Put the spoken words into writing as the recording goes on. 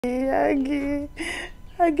Aggie,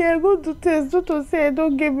 I go to test. Doctor say I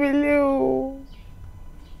don't get belay.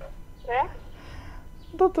 Yeah?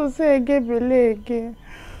 Doctor say I get belay again.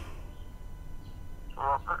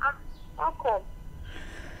 How come?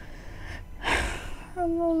 I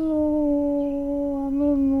don't know.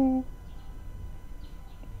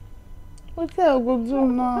 What I go do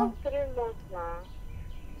now? 3 months now.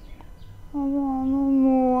 I don't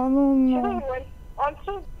know.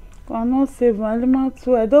 Until I'm not safe. My limit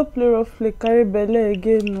too. I don't play rough play carry belly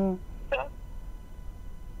again. No.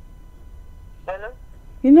 hello?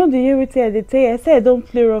 You know the year we tell they tell you, I say I don't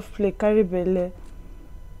play rough play carry belly.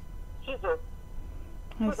 Jesus.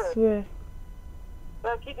 I swear.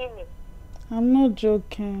 You're kidding me. I'm not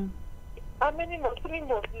joking. How many months? 3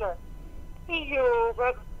 months now. You,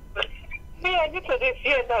 but me, I need to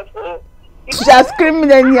fear that. She's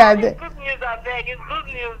screaming anyhow. It's good news, I beg. It's good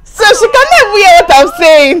news. So she can't even hear what I'm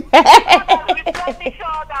saying. I'm pretty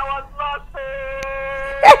sure that was not.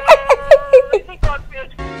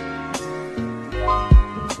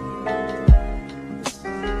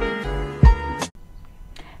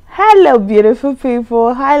 Hello beautiful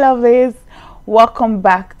people, hi lovelies, welcome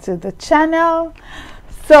back to the channel.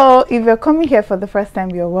 So if you're coming here for the first time,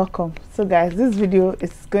 you're welcome. So guys, this video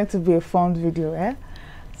is going to be a fun video, eh?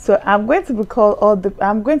 So I'm going to be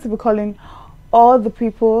calling all the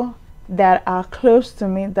people that are close to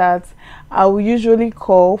me that I will usually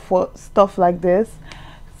call for stuff like this.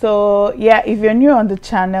 So yeah, if you're new on the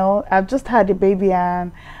channel, I've just had a baby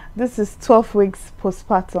and this is 12 weeks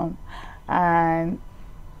postpartum, and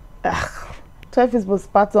 12 weeks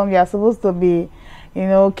postpartum, you're supposed to be, you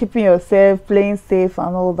know, keeping yourself, playing safe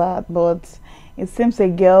and all that, but it seems a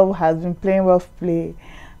girl has been playing rough play.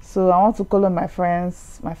 So I want to call on my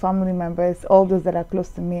friends, my family members, all those that are close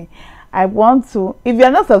to me. I want to, if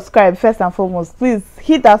you're not subscribed, first and foremost, please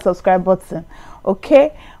hit that subscribe button.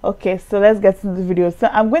 Okay, so let's get into the video. So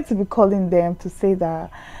I'm going to be calling them to say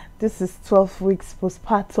that this is 12 weeks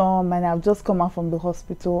postpartum and I've just come out from the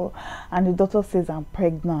hospital and the doctor says I'm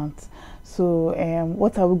pregnant. So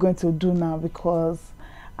what are we going to do now? Because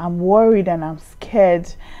I'm worried and I'm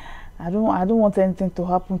scared. I don't want anything to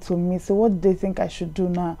happen to me. So what do they think I should do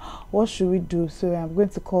now? What should we do? So I'm going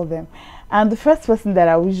to call them. And the first person that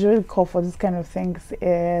I usually call for this kind of things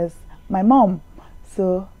is my mom.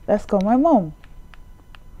 So let's call my mom.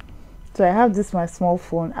 So I have this my small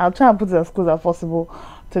phone. I'll try and put it as close as possible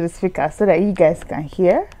to the speaker so that you guys can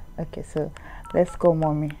hear. Okay, so let's call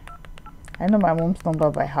mommy. I know my mom's number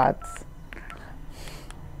by heart.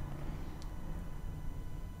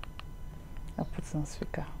 I'll put it on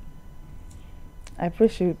speaker. I pray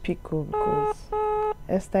she will pick up because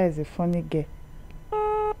Esther is a funny girl.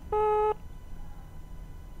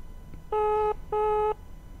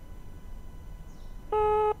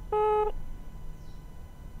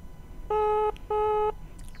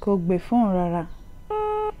 Kogbe phone rara.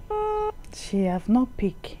 She has not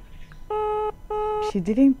picked. She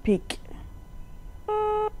didn't pick.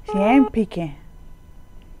 She ain't picking.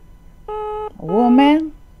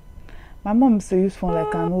 Woman, my mom used to use phone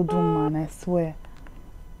like an old woman, I swear.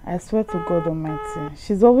 I swear to God Almighty.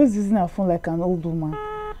 She's always using her phone like an old woman.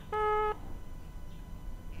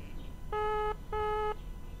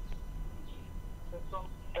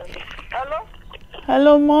 Hello?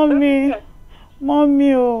 Hello, mommy.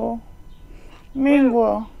 Mommy, oh.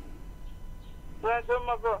 Mingo. Where's your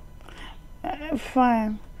mother?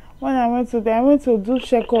 Fine. When I went to do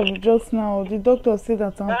checkup just now. The doctor said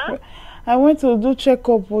that I went to do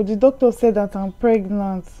checkup. The doctor said that I'm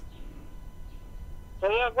pregnant. So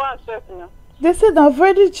you're going to check now? They said I've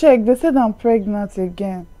already checked. They said I'm pregnant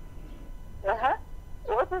again.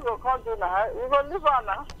 What is going to do now? You're going to live on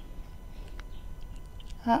now?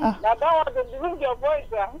 Now that was to bring your voice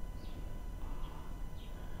down.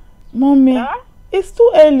 Mommy, it's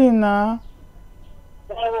too early now.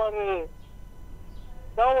 Don't worry.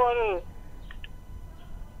 Don't worry.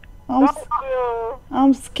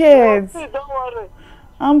 I'm scared. Don't worry.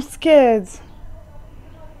 I'm scared.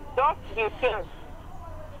 Don't be scared.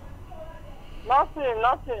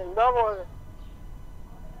 Nothing. Don't worry.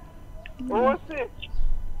 We'll see.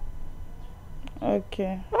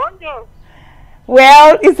 Okay. Don't you?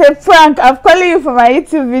 Well, it's a prank. I'm calling you for my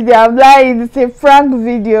YouTube video. I'm lying. It's a prank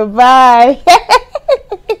video. Bye.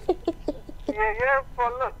 Yeah,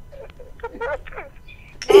 follow.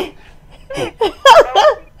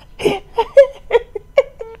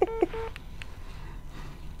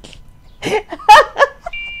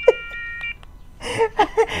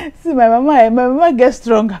 See, my mama gets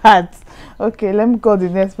strong heart. Okay, let me call the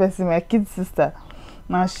next person, my kid sister.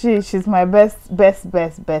 Now she's my best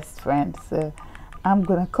friend. So I'm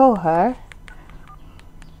gonna call her.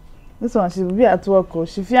 This one she will be at work. Oh,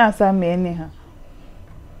 she feels answer me anyhow.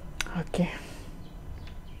 Okay.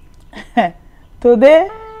 Today?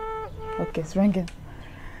 Okay, it's ringing.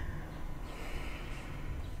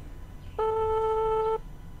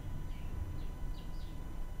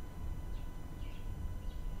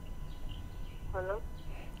 Hello?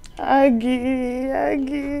 Aggie,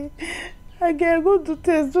 I go to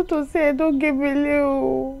test. Doctor say I don't get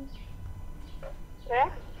belay. Yeah?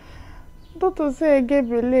 Doctor say I get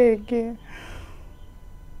belay again.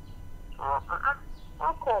 How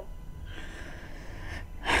come?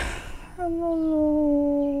 I don't know.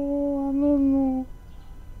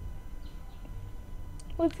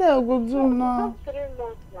 What I go do now? 3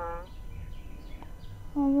 months now.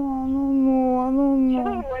 I don't know.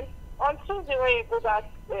 On Tuesday when you go back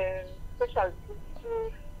special,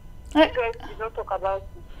 you guys did not talk about it.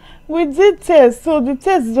 We did test, so the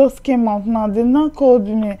test just came out now. They now called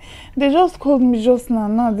me. They just called me just now.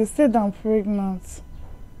 Now they said I'm pregnant.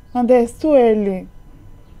 And it's too early.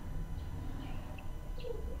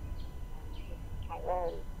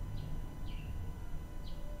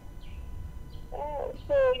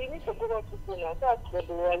 So you need to go back to school now. That's the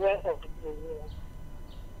rest of the year.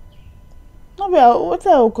 No, but what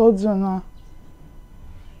I will call you now?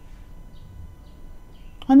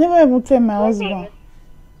 I never even tell my husband.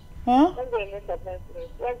 Huh? When do you miss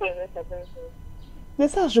appointment? They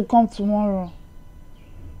said I should come tomorrow.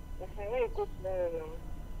 When you go tomorrow now?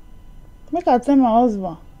 Make I tell my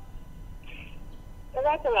husband.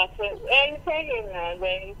 That's what I said. And you tell him now,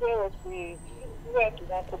 then you say what we have to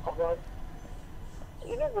not talk about.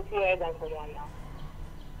 You don't go feel head and for one now.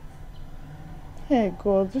 Hey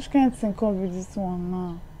God, which kind of thing come with this one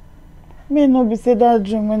now? May not be say that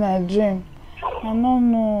dream when I dream. I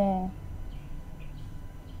don't know.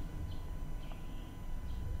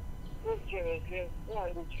 This dream is dream. Yeah,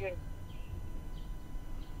 the dream.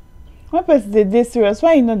 When person they serious,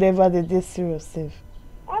 why you know they ever they serious safe?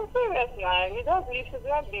 I'm serious now. You should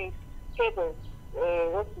not be scared of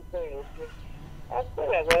what you say in your dream. I'm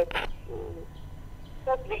serious.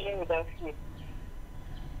 Stop dealing with that fear.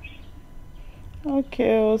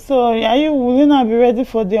 Okay, so will you not be ready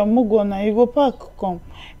for the Omugo now? You go back come.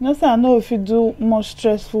 You know, say I know if you do more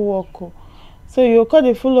stressful work. So you call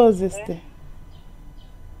the full of this day.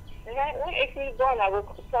 If you're born, I will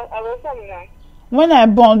come now. When I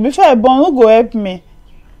born, before I born, who go help me?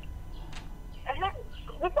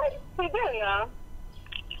 Before you born now.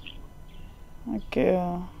 Okay.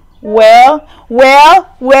 Well.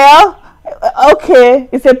 Okay,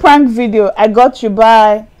 it's a prank video. I got you.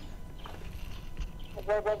 Bye.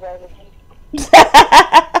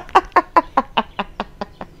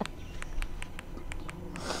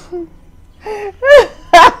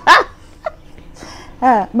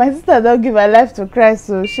 My sister don't give her life to Christ,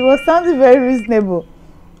 so she was sounding very reasonable.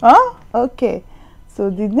 Huh? Okay. So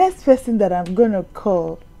the next person that I'm gonna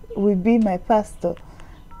call will be my pastor,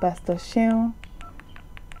 Pastor Sheon.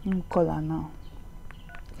 I'm call her now.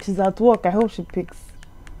 She's at work. I hope she picks.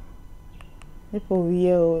 People will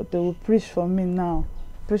hear. They will preach for me now.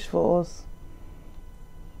 Preach for us.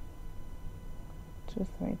 Just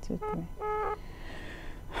wait with me.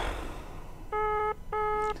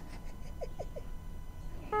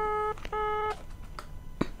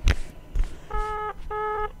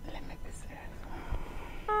 Let me be serious.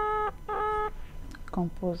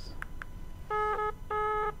 Compose.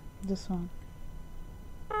 This one.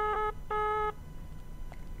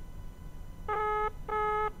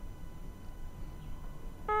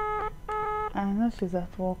 I know she's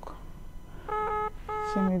at work.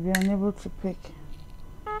 She may be unable to pick.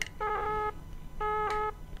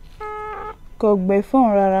 Kogbe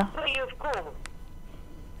phone rara.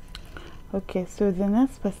 Okay, so the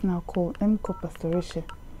next person I'll call, let me call Pastor Rachel.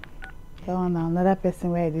 That one another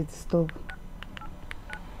person where I did stop.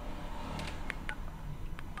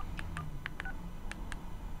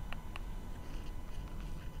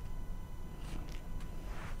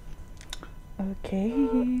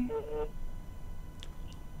 Okay.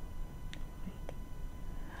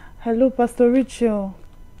 Hello, Pastor Rachel.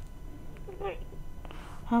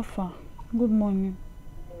 How far? Good morning.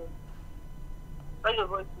 Why your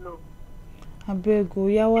voice low? I beg you,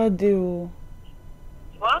 Yawade o.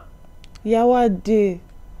 What? Yawade.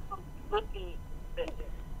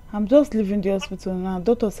 I'm just leaving the hospital now.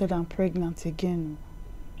 Doctor said I'm pregnant again.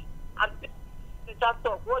 What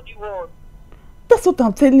do you want? That's what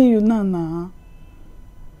I'm telling you now.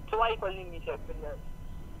 So why are you calling me if pregnant?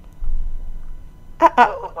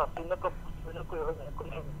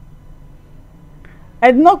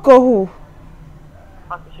 I did not call who?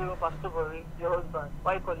 Pastor Boris, your husband.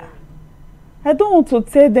 Why are you calling me? I don't want to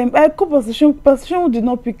tell them. I call Passion did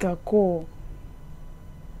not pick a call.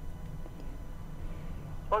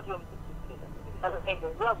 What do you want me to say? As I said,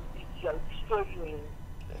 where would I'll destroy you?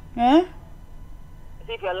 Eh?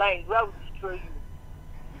 If you're lying, where would destroy you?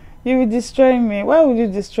 You will destroy me. Why would you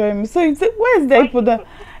destroy me? So you say, where is the people that...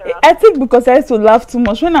 I think because I used to laugh too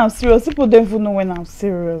much. When I'm serious, people don't even know when I'm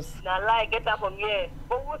serious. Now lie, get that from here.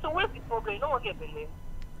 But so where's the problem? You don't want to get believe.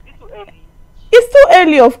 It's too early. It's too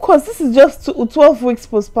early, of course. This is just 12 weeks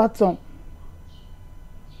postpartum.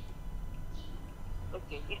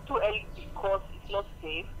 Okay, it's too early because it's not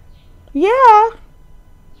safe. Yeah.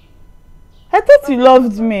 I thought you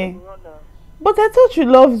loved me. But I thought you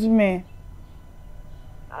loved me.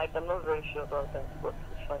 I'm not very sure about that, but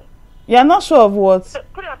it's fine. You're not sure of what?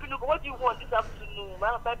 Apinoko, what do you want this afternoon?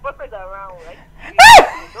 My boyfriend's around, right?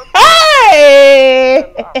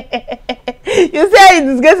 Hey! You say you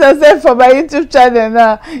disgrace yourself for my YouTube channel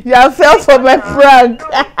now. You have fell for my prank.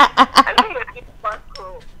 I know you're a prank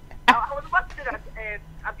girl. I was about to say that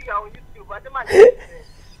I'll be on YouTube, but the man is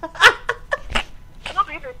not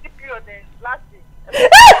even a period then last week.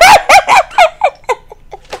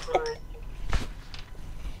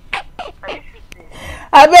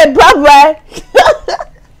 I mean, bye-bye.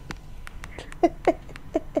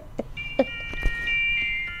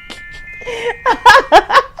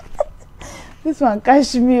 This one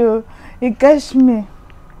catch me. Oh. It catch me.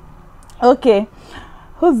 Okay.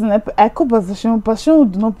 Who's the next? I call Passion.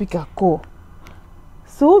 Passion do not pick a call.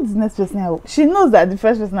 So who's the next person I will... She knows that the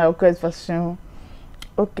first person I will call is Passion.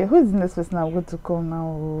 Okay, who's the next person I'm going to call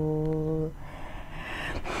now?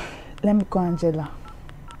 Let me call Angela.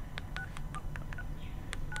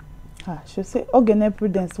 She'll say, okay,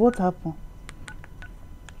 Prudence, what happened?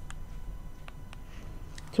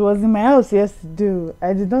 She was in my house yesterday.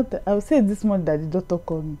 I will say this morning that the doctor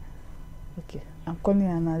called me. Okay, I'm calling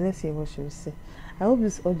her now. Let's hear what she will say. I hope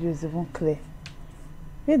this audio is even clear.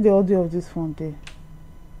 Where's the audio of this phone there?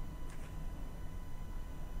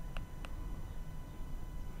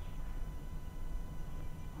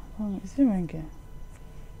 Oh, is it ringing?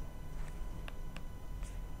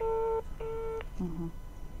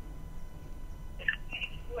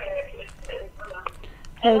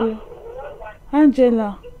 Hello,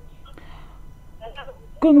 Angela.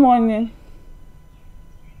 Good morning.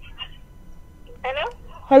 Hello?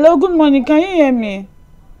 Hello, good morning. Can you hear me?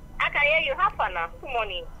 I can hear you. How far now? Good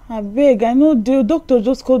morning. I beg. I know the doctor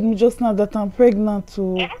just called me just now that I'm pregnant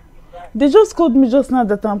too. Yeah? They just called me just now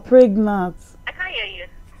that I'm pregnant. I can't hear you.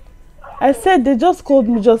 I said they just called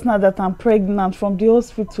me just now that I'm pregnant from the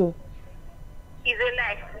hospital. Is it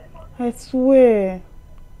lie? I swear.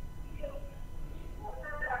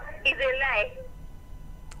 Is it lie?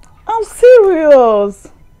 I'm serious.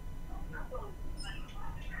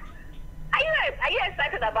 Are you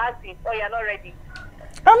excited about it or you're not ready?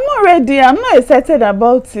 I'm not ready. I'm not excited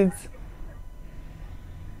about it.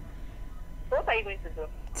 What are you going to do?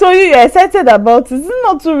 So you're excited about it? It's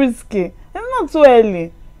not too risky. It's not too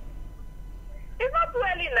early. It's not too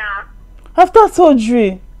early now. After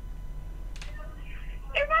surgery.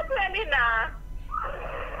 It's not too early now.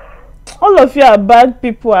 All of you are bad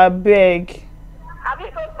people, I beg. Have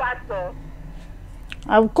you told Pastor?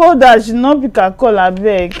 I've called her. She not pick her call, I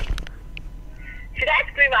beg. Should I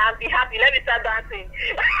scream and be happy? Let me start dancing.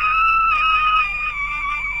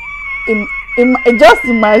 Just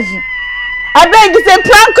imagine. I beg, it's a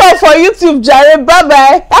prank call for YouTube, Jare. Bye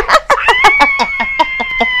bye.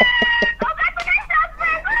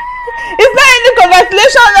 It's not any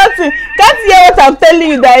congratulation, nothing. Can't hear what I'm telling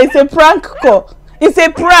you that it's a prank call. It's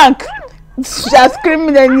a prank. She is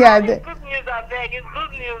screaming anyhow. It's good news, I beg. It's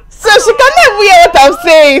good news. So she cannot even hear what I'm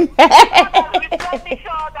saying.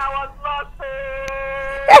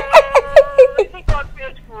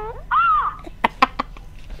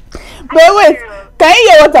 But wait, can you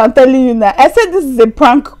hear what I'm telling you now? I said this is a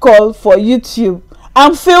prank call for YouTube.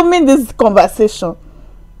 I'm filming this conversation.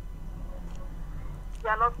 You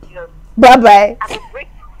are not serious. Bye bye. I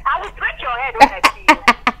will break your head when I see you.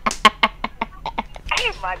 Can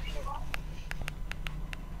you imagine?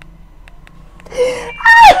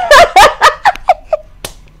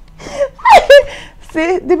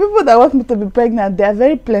 See, the people that want me to be pregnant, they are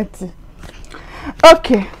very plenty.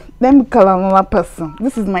 Okay, let me call another person.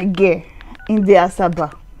 This is my girl in the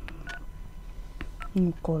Asaba. Let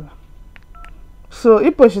me call her. So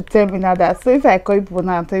people should tell me now that. So if I call people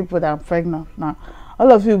now and tell people that I'm pregnant now,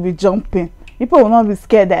 all of you will be jumping. People will not be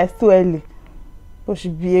scared that it's too early. People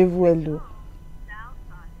should behave well.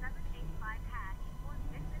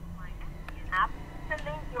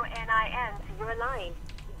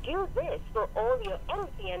 Do this for all your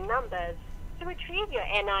MTN numbers. To retrieve your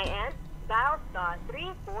NIN, Dial star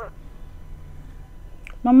 34.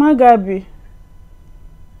 Mama Gabi.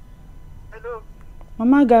 Hello.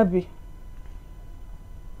 Mama Gabi.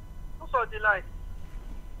 Who's on the line?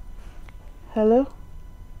 Hello?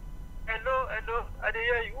 Hello. I didn't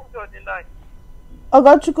hear you. Who's on the line?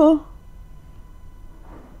 Ogachuku.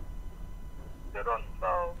 They don't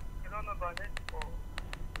know. They don't know about it.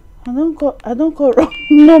 I don't call wrong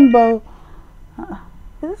number.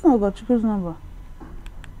 Is this not Ogachuku's number?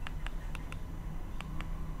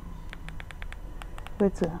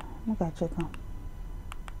 Wait, look at check now.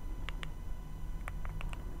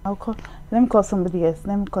 Let me call somebody else.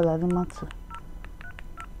 Let me call Alima too.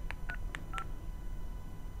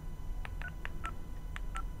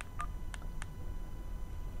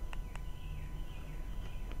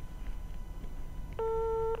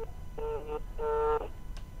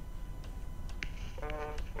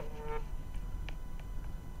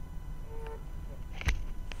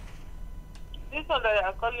 This one that you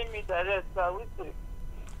are calling me direct, sir, which is?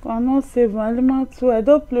 I'm not saving Alima too. I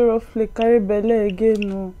don't play rough play carry belly again.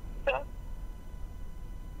 No.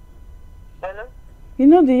 Hello? You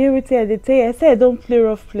know the year with I tell you, I said I don't play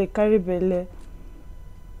rough play carry belly.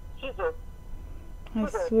 Jesus. I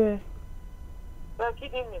swear. You are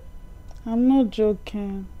kidding me. I'm not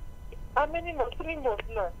joking. How many months? 3 months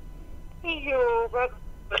now. See you, but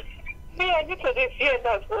me, I need to fear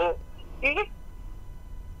that. See?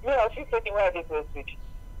 Me, I feel something where I did to switch.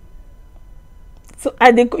 So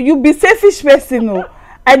you be selfish person, no.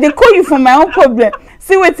 I dey call you for my own problem.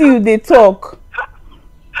 See what you they talk.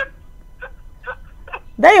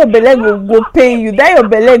 That your belly go pay you. That your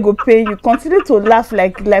belly go pay you. Continue to laugh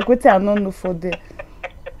like what I don't know for them.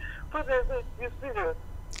 You serious?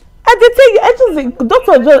 I dey tell you.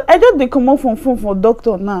 I just dey come out from phone for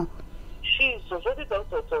doctor now. Jesus, what did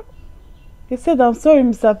doctor talk? He said, "I'm sorry,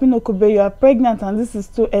 Mr. Apinoko, but you are pregnant and this is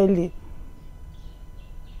too early."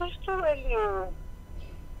 It's too early.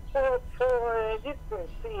 For this thing,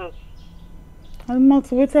 serious. I'm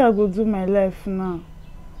not waiting. I go do my life now.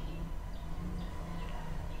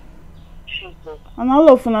 Jesus. And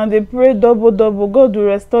all of them they pray double. God will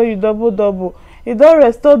restore you double. He don't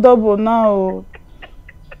restore double now.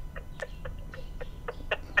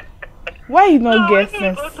 Why you not get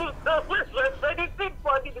sense?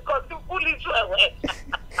 Because you foolish away.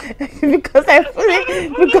 Because I fully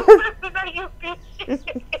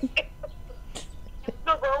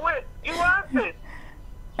No, but wait, you want it?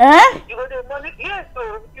 You got the money? Yes, so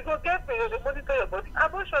you go get the monitor your body.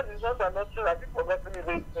 Abortion is not an option that people got to be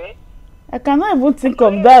with. I cannot even think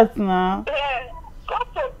of that now. Yeah, God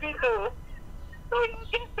forbid though. So you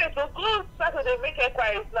just say, so go Saturday, make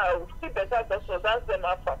inquiries now. See better doctors, that's them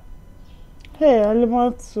after. Hey, I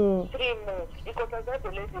want to. 3 months. Because I got the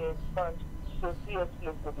lady expand. So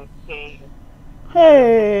seriously, to be paying.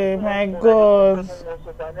 Hey, my God.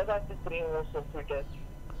 I never see 3 months of Prudence.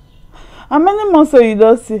 How many months are you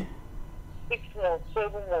don't see? 6 months,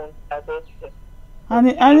 7 months, I don't see.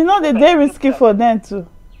 And you know they're risky for them too.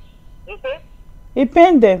 You see? It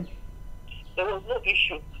pain them. There was no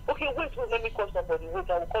issue. Okay, wait, let me call somebody. Wait,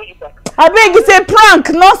 I will call you back. I beg you say prank,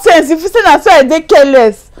 nonsense. If you say that's why they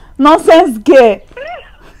careless. Nonsense gay.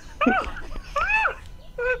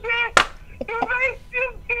 You're very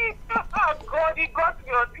stupid. Oh God, he got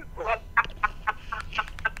me on this one.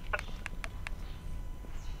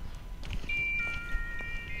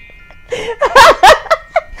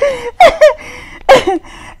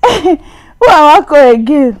 Who I want call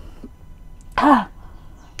again? I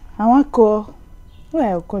want call. Who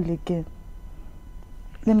I will call again?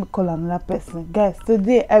 Let me call another person. Guys,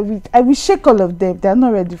 today I will shake all of them. They are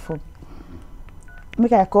not ready for me.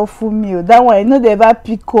 Make I call Fumi. That one I know they ever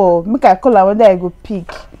pick call. Make I call her whether I go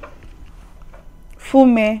pick.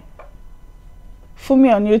 Fumi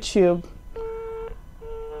on YouTube.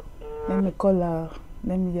 Let me call her.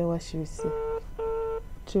 Let me hear what she will say.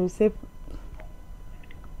 She will say,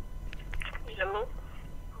 Hello?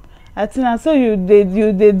 Atina, so you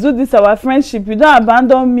they do this our friendship. You don't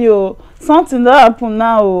abandon me. Oh, something that happen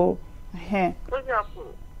now. Oh, What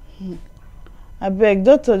happened? I beg,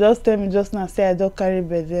 doctor just tell me just now. Say I don't carry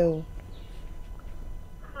belle. Oh.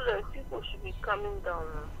 People should be calming down.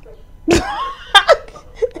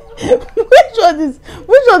 Which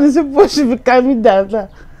one is people should be calming down?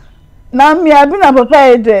 Now me, I've been a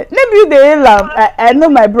papa there. Maybe you the alarm. I know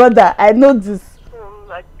my brother. I know this.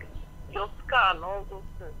 Like your scar and all those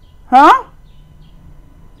things. Huh?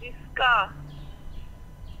 This scar.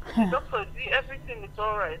 The doctor, everything is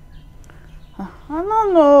alright. I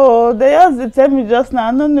don't know. They just tell me just now.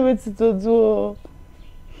 I don't know what to do.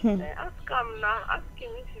 Ask him now. Ask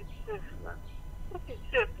him if it's safe now. If it's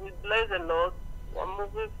safe, we bless the Lord. We're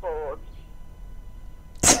moving forward.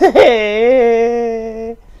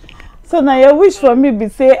 So now your wish for me be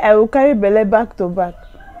say I will carry belle back to back.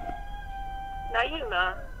 Now you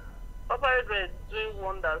know, Papa is doing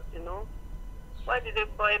wonders, you know. Why did they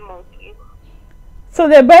buy monkey? So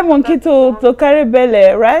they buy monkey to carry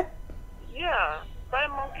belle, right? Yeah, buy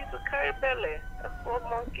monkey to carry belle. That's what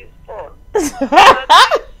monkeys for.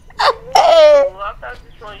 After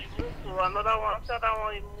this one, you move to another one. After that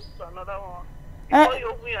one, you move to another one. Before you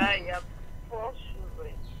open your eye, you have 4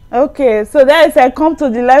 children. Okay, so that is I come to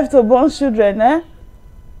the life to born children, eh?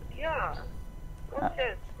 Yeah.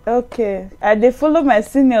 Okay. Okay. They follow my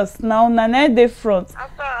seniors now. Nana they front.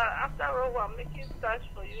 After all, I'm making search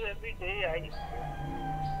for you every day.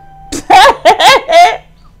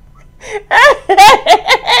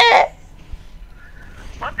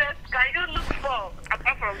 What else can you look for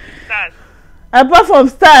apart from the stash? Apart from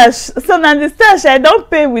stash, so now the stash I don't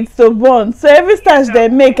pay with so born. So every stash they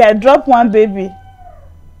make, I drop one baby.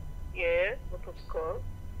 Yes, what of course.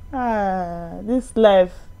 This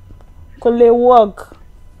life could they work?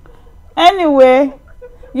 Anyway,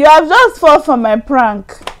 you have just fall for my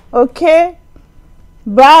prank. Okay?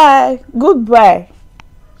 Bye. Goodbye.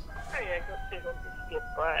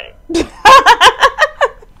 Bye.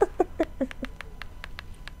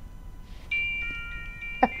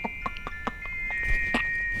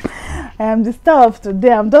 I am the star of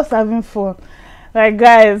today. I'm just having fun. Like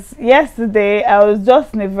guys, yesterday I was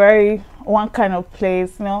just in a very one kind of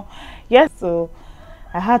place, you know. Yes, so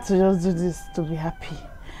I had to just do this to be happy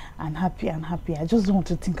and happy and happy. I just don't want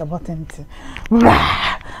to think about anything.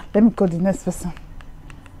 Let me call the next person.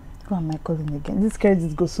 Who am I calling again? This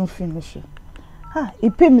credit go soon finish. He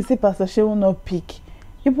paid me say Pastor She will not pick.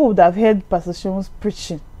 People would have heard Pastor Shewon's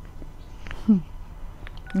preaching.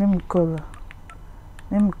 Let me call her.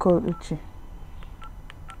 Let me call Uchi.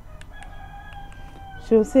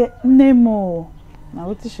 She will say Nemo. Now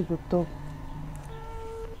what is she go talk?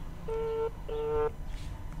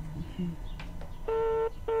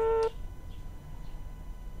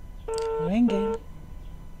 Ringing.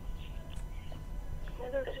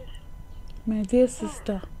 My dear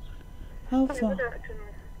sister, how far?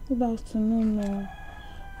 Good afternoon.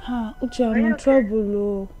 Uchi, I'm in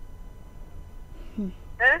trouble.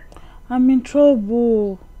 I'm in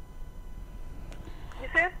trouble. You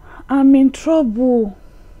said? I'm in trouble.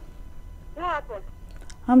 What happened?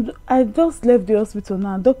 I just left the hospital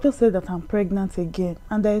now. Doctor said that I'm pregnant again,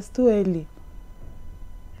 and that it's too early.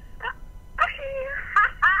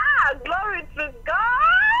 Glory to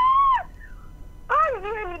God! Oh, is it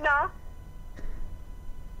early now?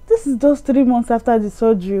 This is just 3 months after the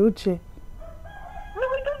surgery, Uche. No,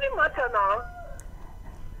 it doesn't matter now.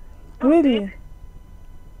 Really?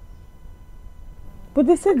 But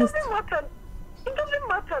they said this. It doesn't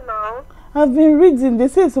matter now. I've been reading. They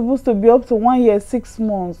say it's supposed to be up to 1 year, 6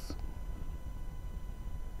 months.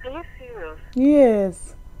 Are you serious?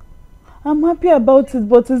 Yes. I'm happy about it,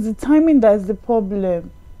 but it's the timing that's the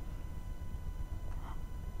problem.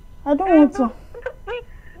 I don't want to. It's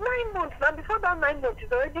 9 months now. Before that 9 months,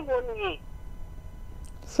 it's already 1 year.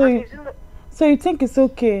 So you think it's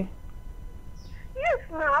okay? Yes,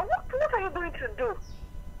 now. What are you going to do?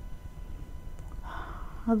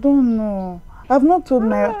 I don't know. I've not told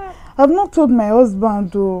my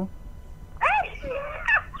husband though.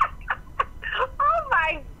 Oh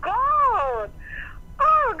my God!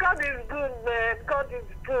 Oh, God is good, man. God is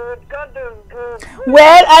good. God is good.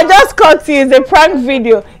 Well, I just caught you. It's a prank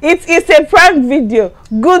video. It is a prank video.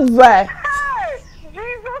 Goodbye. Hey,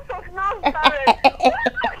 Jesus of Nazareth.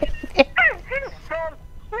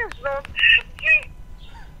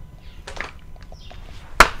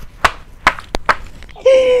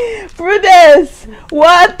 Prudence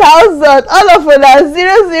 1000, all of us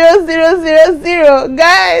 00000.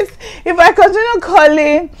 Guys, if I continue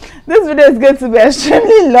calling, this video is going to be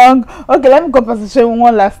extremely long. Okay, let me call Pastor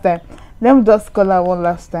one last time. Let me just call her one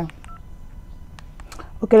last time.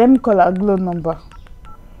 Okay, let me call her Glow number.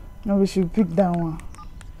 No, we should pick that one.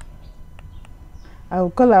 I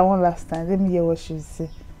will call her one last time. Let me hear what she say.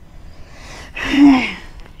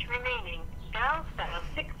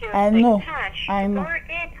 I know. Or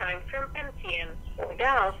airtime from MTN. Or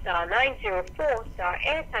dial *904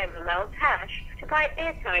 airtime amount hash to buy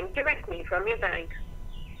airtime directly from your bank.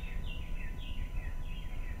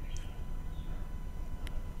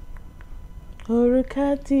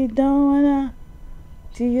 Orukati Dawana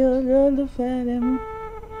Tiolo Fadem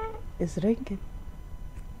is ringing.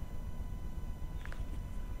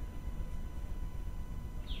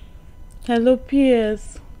 Hello,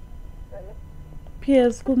 PS.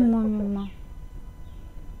 PS, good morning, ma.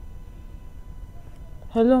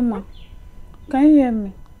 Hello, ma. Can you hear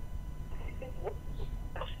me?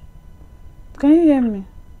 Can you hear me?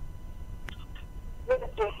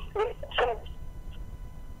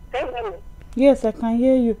 Yes, I can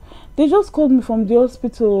hear you. They just called me from the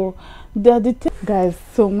hospital. They are guys,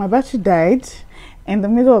 so my battery died in the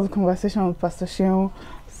middle of the conversation with Pastor Shion.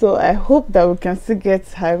 So I hope that we can still get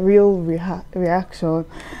her real reaction.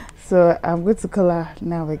 So I'm going to call her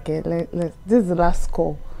now again. This is the last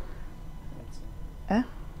call. Eh?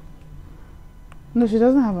 No, she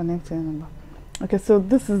doesn't have an empty number. Okay, so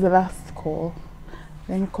this is the last call.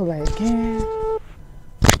 Let me call her again.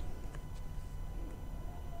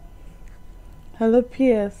 Hello,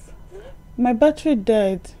 PS. My battery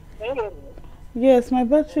died. Yes, my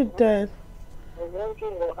battery died.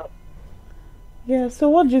 Yeah, so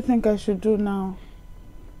what do you think I should do now?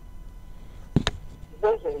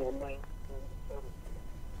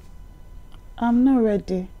 I'm not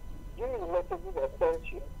ready.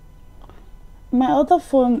 My other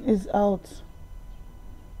phone is out.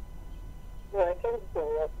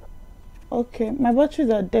 Okay, my batteries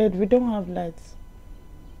are dead. We don't have lights.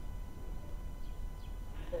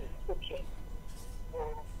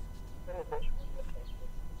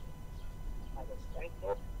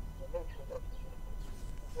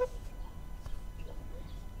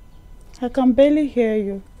 I can barely hear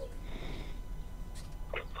you.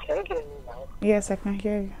 Can you hear me now? Yes, I can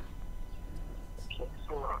hear you. Okay,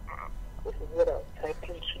 so this is what I'm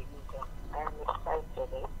typing to you. I'm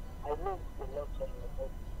excited. I know it's a lot on your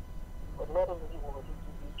head, but not only will you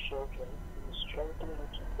give you children, it will strengthen you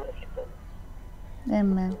to bless them.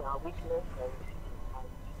 Amen. In our weakness, I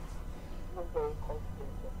am very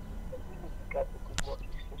confident that we really got the good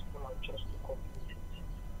working system and just to complete it.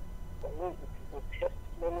 For me, it is a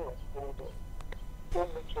testimony of building.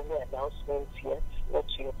 Don't make any announcements yet, not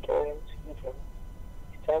to your parents even.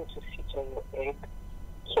 It's time to sit on your egg,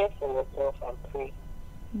 care for yourself and pray.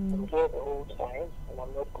 I'm here the whole time and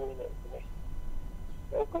I'm not going anywhere.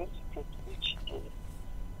 We're going to take each day,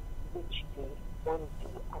 one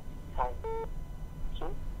day at a time.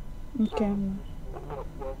 Okay? Okay. So,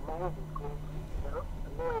 your mind is going to,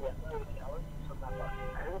 I want to talk about,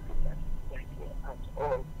 I don't think that's the idea at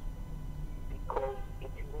all. Because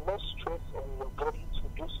it is more stress on your body to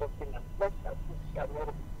do something and not that it's not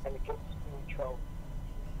and it gets spiritual.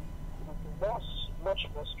 It is much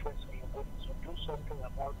more stress on your body to do something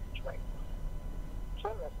about it right now. Do you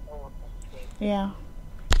understand what I'm saying? Yeah.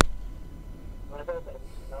 Rather than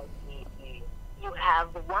you have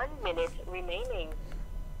 1 minute remaining.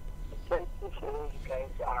 Thank you for who you guys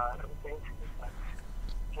are. I'm thankful that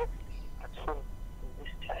get at home in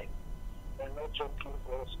this time. They're not jumping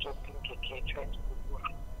balls, jumping KK, trying to do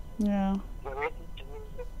work. Yeah. You're already doing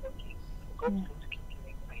your working. God's going to keep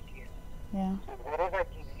giving you ideas. Yeah. So whatever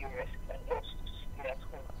gives you rest and helps you to stay at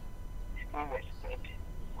home, stay rested,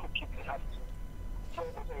 cook if you have to. So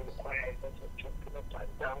it doesn't require a lot of jumping up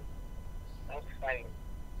and down. That's fine.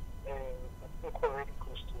 Apinoko already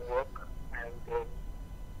goes to work and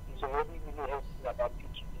he's already really helpful about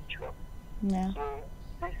teaching the job. Yeah. So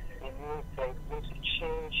this is a new thing going to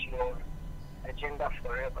change your agenda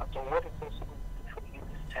forever. So what is also going to do for you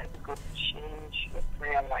this time is going to change your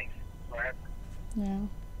prayer life forever. Yeah.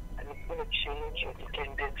 And it's going to change your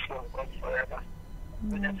dependency on God forever.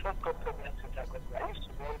 When I first got pregnant with that, I used to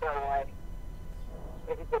wonder why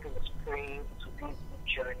everybody was praying to this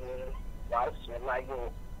journey whilst you're like,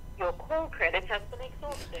 your call credit has been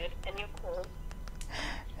exhausted and your call.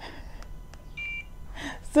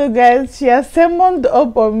 So guys, she has summoned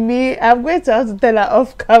up on me. I'm going to have to tell her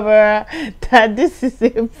off camera that this is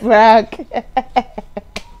a prank.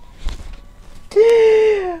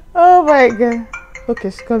 Oh my god. Okay,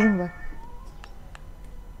 she's calling back.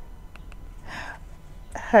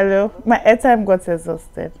 Hello, my airtime got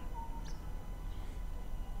exhausted.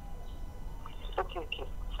 Okay.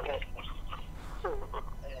 Yes. So,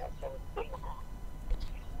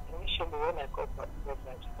 initially when I got back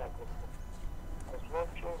pregnant, I was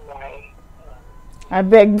wondering why. I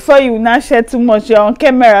beg, before you now share too much, you're on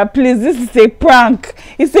camera, please. This is a prank.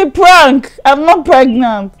 It's a prank. I'm not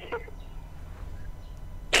pregnant.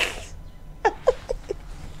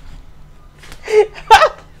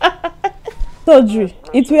 Surgery.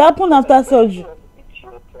 It will happen after surgery.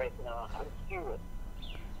 Right now, I'm serious.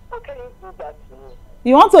 How can you do that to me?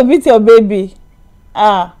 You want to beat your baby?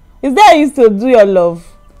 Ah, is that how you used to do your love?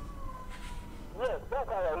 Yes, that's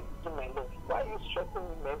how I used to do my love. Why are you stressing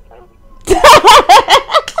me mentally?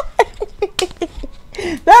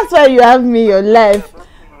 That's why you have me in your life.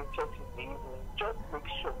 Just make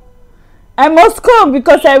sure. I must come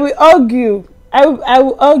because I will argue. I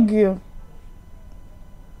will argue.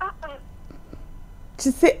 She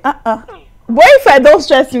say, But if I don't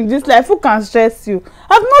stress you in this life, who can stress you?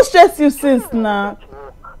 I've not stressed you since now.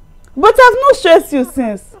 But I've not stressed you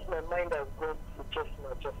since. My mind has gone to just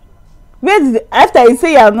now. Where did, after you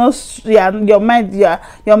say you are not, your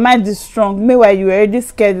mind is strong. Meanwhile, you were already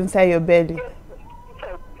scared inside your belly. Yes, if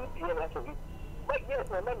I put the hell out of it, but yes,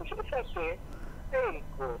 my mind is okay. Hey,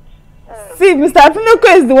 God. See, Mr.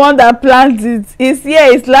 Apinoko is the one that planned it. He's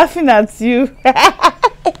here, he's laughing at you.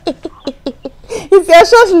 It's your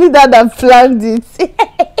church leader that planned it.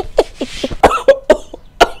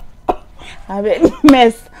 I mean,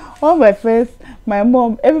 mess. All my friends, my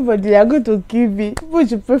mom, everybody, they are going to kill me. People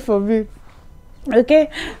should pray for me. Okay?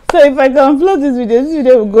 So if I can upload this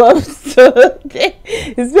video will go up. So, okay?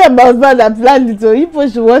 It's me and my husband that planned it. So people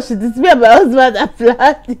should watch it. It's me and my husband that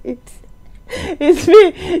planned it. It's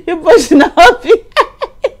me. People should not be.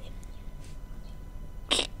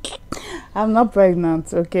 I'm not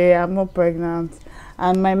pregnant, okay? I'm not pregnant.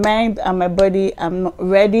 And my mind and my body, I'm not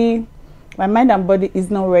ready. My mind and body is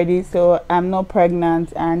not ready, so I'm not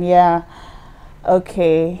pregnant. And yeah,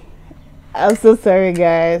 okay. I'm so sorry,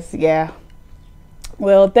 guys. Yeah.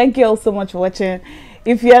 Well, thank you all so much for watching.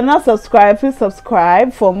 If you are not subscribed, please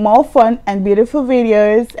subscribe for more fun and beautiful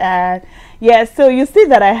videos. And yeah, so you see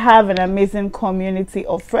that I have an amazing community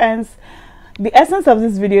of friends. The essence of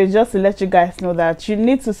this video is just to let you guys know that you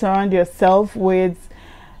need to surround yourself with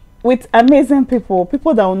amazing people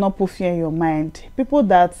that will not put fear in your mind, people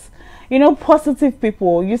that, you know, positive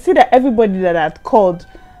people. You see that everybody that had called,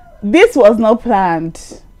 this was not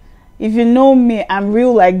planned. If you know me, I'm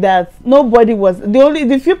real like that. Nobody was,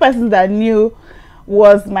 the few persons that knew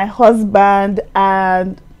was my husband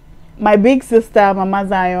and my big sister, Mama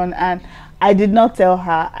Zion, and I did not tell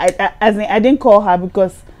her. I didn't call her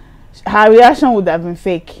because her reaction would have been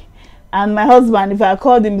fake. And my husband, if I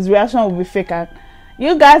called him, his reaction would be fake. And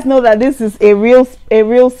you guys know that this is a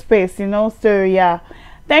real space, you know. So yeah,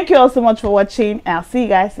 thank you all so much for watching, and I'll see you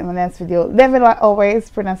guys in my next video. Live it like always.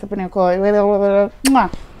 Prudence, Apinoko.